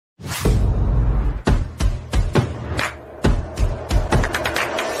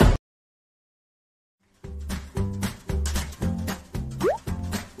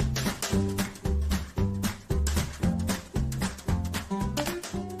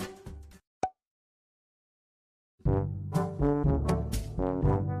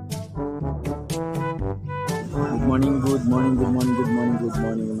Good morning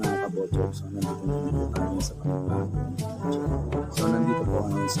mga ka-Botchog. So nandito tayo sa Pinaka. So nandito po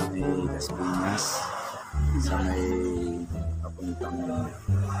ngayon sa may Las Piñas, sa may papuntang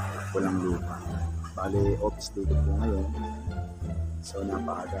Pulang Lupa. Bale, office dito po ngayon. So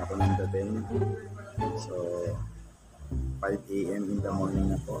napakaga ako ng dating. So 5 AM in the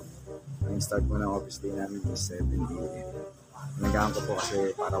morning na po. Ang start po ng office day namin is 7 AM. Nagahan ko po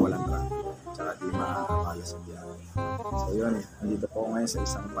kasi para walang traffic, tsaka di makakapala sa biyahe. So yun, nandito po ngayon sa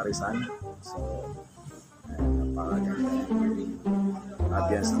isang parisan. So napakaganda yung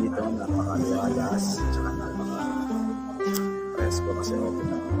ambience dito, napakaluwalas, tsaka napaka-presko kasi open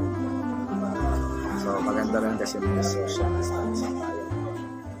na. So maganda rin kasi may social distance tayo.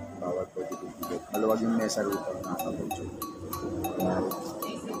 Bawat po dito. Maluwag yung mesa rito, nakakabutso.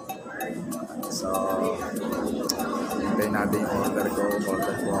 So, hintay natin yung order ko.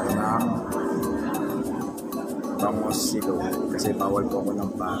 Order ko ako ng bangus silog. Kasi bawal po ako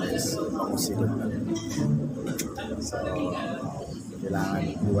ng pares. So, bangus silog na rin. So, kailangan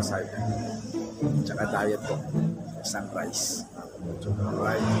iwasay. Tsaka diet po. Isang rice.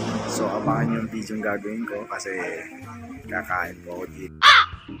 Alright. So, abangan yung video yung gagawin ko kasi kakain po ako dito.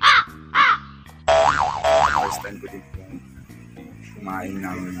 First time ko din po kumain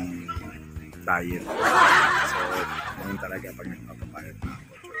ng diet. So, ganun talaga pag nagpapapayat na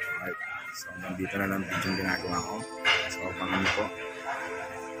ako. Alright. So, nandito na lang yung ginagawa ko. So, abangan po.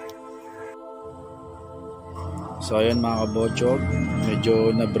 So, ayun mga ka-Botchog.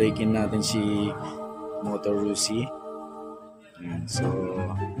 Medyo na-breakin natin si Motor Rusi. So,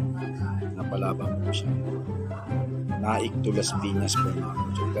 napalaban po siya. Naik to Las Piñas po mga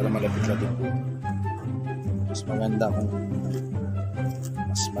ka-Botchog. Pero malapit-lapit po. Mas maganda kung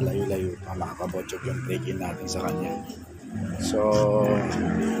mas malayo-layo pa mga ka-Botchog yung break-in natin sa kanya. So,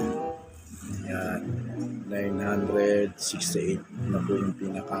 yan, 968 na po yung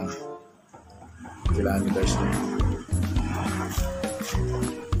pinaka kilometers niya.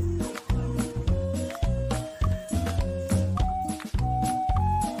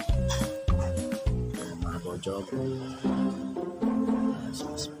 Mga ka-Botchog.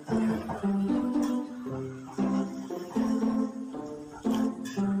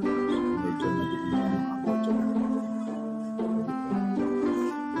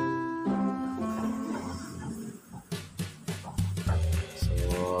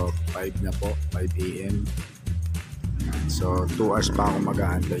 Na po, 5 AM. So 2 hours pa ako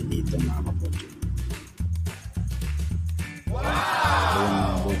mag-aantay dito mga ka-Botchog. Wow! Ayan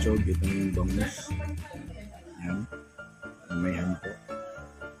mga ka-Botchog, ito yung bangus. Ayan, may ham po.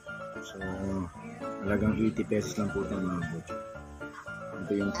 So talagang 80 pesos lang po ito mga ka-Botchog.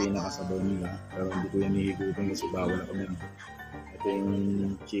 Ito yung pinakasabaw nila, pero hindi ko yan hihigupin kasi bawal ako yan. Ito yung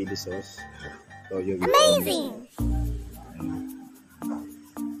chili sauce, toyo. Amazing!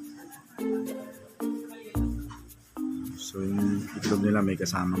 So yung itlog nila may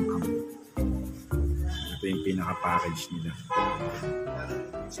kasamang ham. Ito yung pinaka-package nila.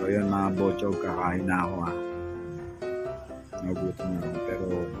 So yun mga Botchog, kakain na ako ha. Nagutom na ako pero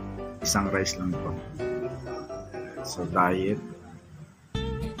isang rice lang to. So diet.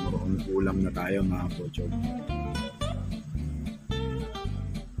 Mukhang ulam na tayo mga Botchog.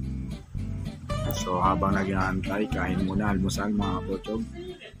 So habang nag-aantay, kain muna, almusal mga Botchog.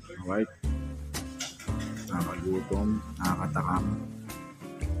 Alright. Nakakagutom, nakakatakam.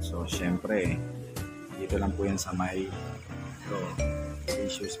 So, syempre, dito lang po yan sa may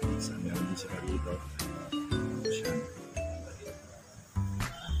Delicious Pizza. Meron din sila dito.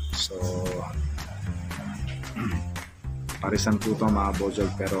 So, parisan po ito mga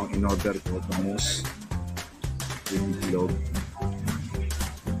Botchog, pero ang in-order ko bangus with silog.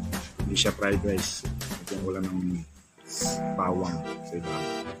 Hindi siya fried rice. Ito yung ulam ng bawang sa iba.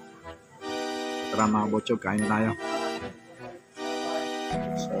 Tara mga Botchog, kain na tayo.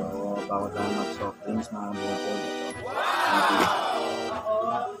 So, bawat tayo mag-soft drinks mga Botchog.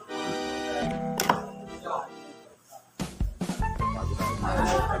 Bago tayo tara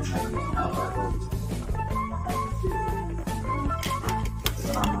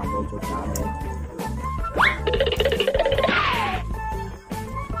mga Botchog, kain.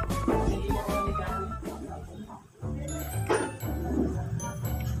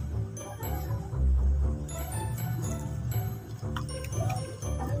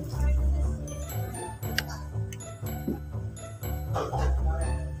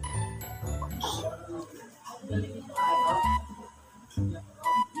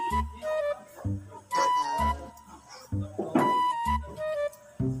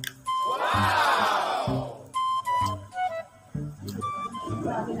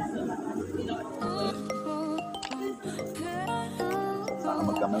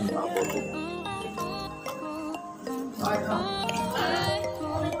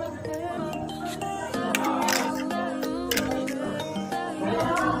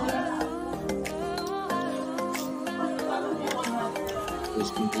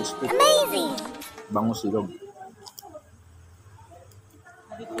 crispy. Amazing! Bangus silog.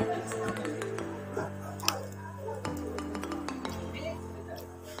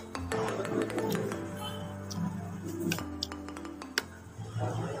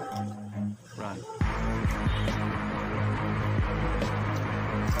 Run.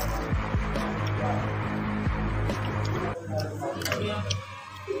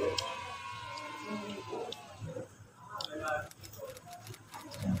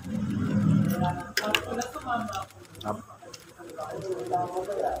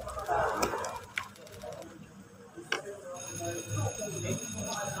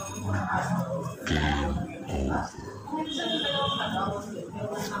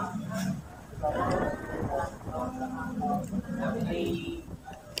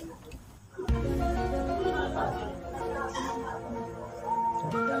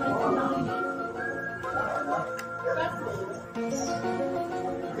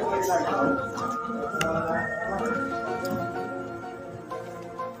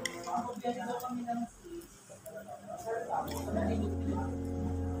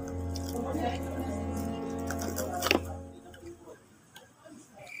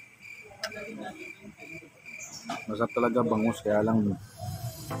 Masarap talaga bangus, kaya lang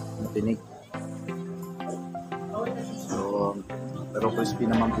matinig. So, pero crispy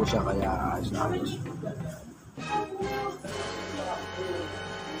naman po siya, kaya ayos na ayos.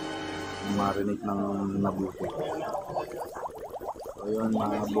 Marinig ng nabuti. So yun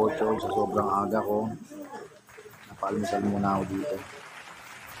mga Botchog, sa sobrang aga ko, napaalmusal muna ako dito.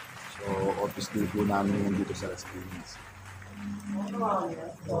 So office day po namin yun dito sa Las Piñas.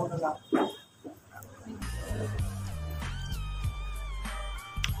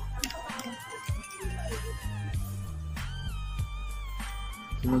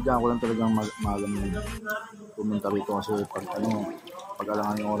 Sinigyan ko lang talagang magang pumunta rito kasi pag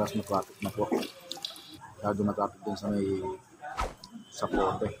alangan yung oras na traffic na po. Lalo na traffic din sa may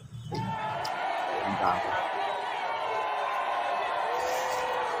sapote. Ang dami.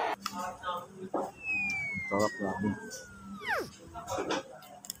 Sarap namin.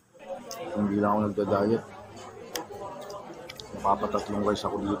 Hindi lang ako nagda-diet. Napapatatlong rice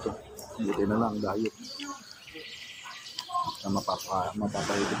ako dito. Buti na lang diet. Na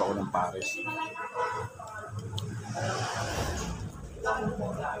mapapahigip ako ng pares.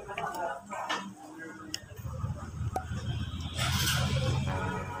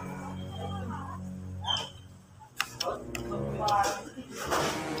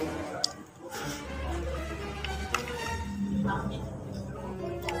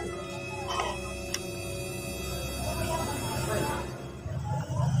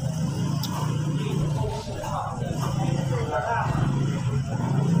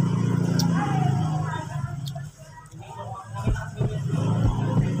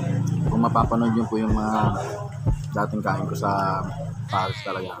 Kung mapapanood yun po yung mga dating kain ko sa Paris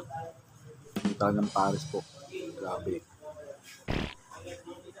talaga. Yung talagang Paris po. Grabe.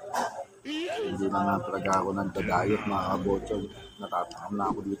 Hindi na nga talaga ako nagda-diet mga Botchog. Natatakam na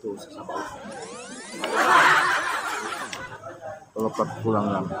ako dito sa sabaw. Pero kulang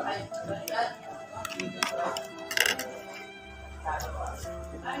lang.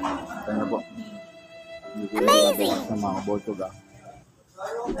 Kaya na po. Hindi ko nagagawa ng mga Botchog ah.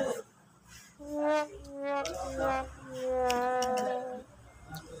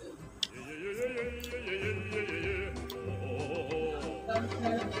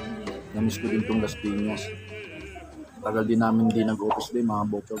 Namiss ko din itong Las Piñas. Tagal din namin hindi nag-office din mga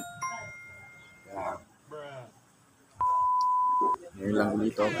Botchog. Kaya ngayon lang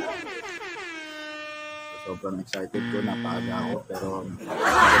ulit ako. Sobrang excited ko, napaaga ako pero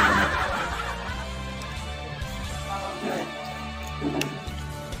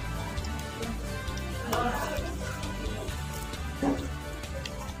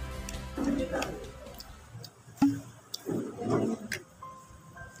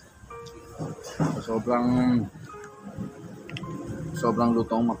sobrang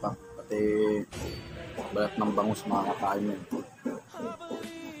lutong mapa, pati balat ng bangus makakain yun.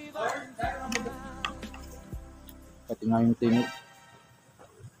 Pati nga yung tinik.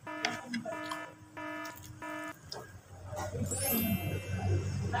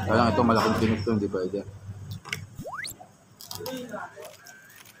 Kaya lang ito malaking tinik to, hindi pwede.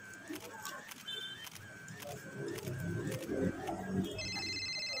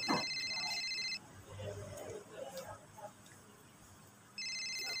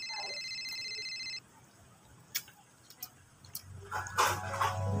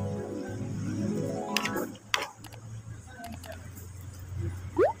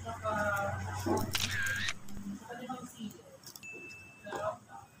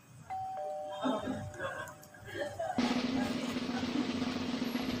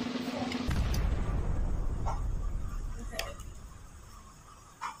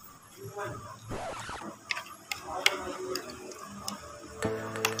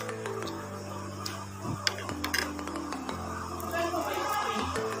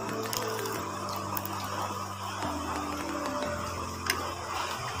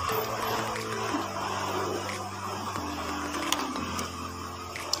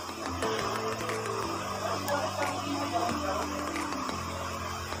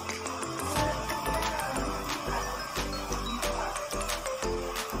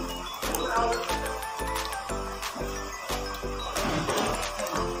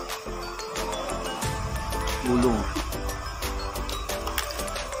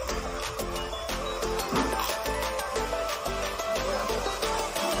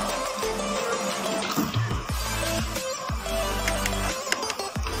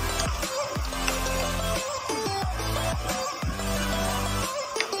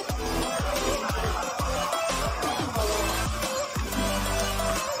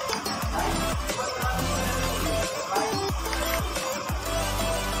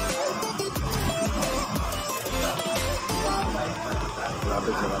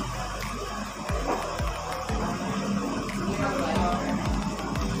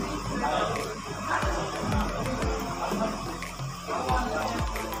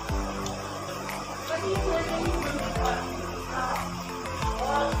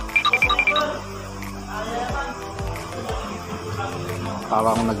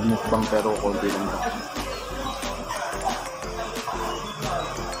 Para akong nagmukbang pero konti lang.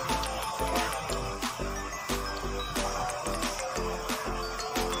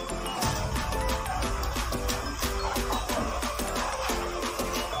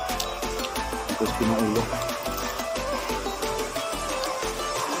 Tapos pinuulo.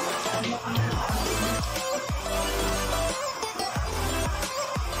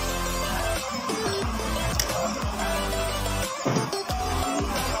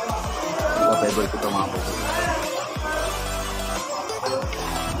 Favorite ko ito mga po.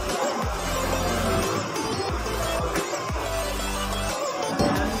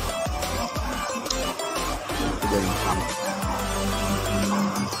 Ito yung sama.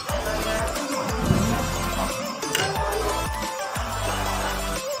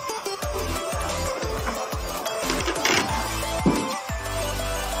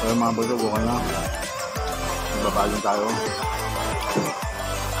 So mga busog, okay na. Magbabalong tayo.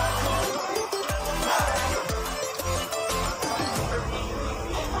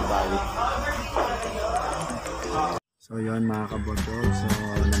 So yun mga kabotog, so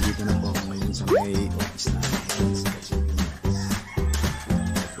nandito na po ako ngayon sa may office natin.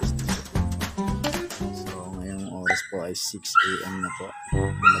 So ngayong oras po ay 6 AM na po.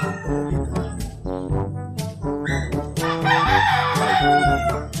 Dumating po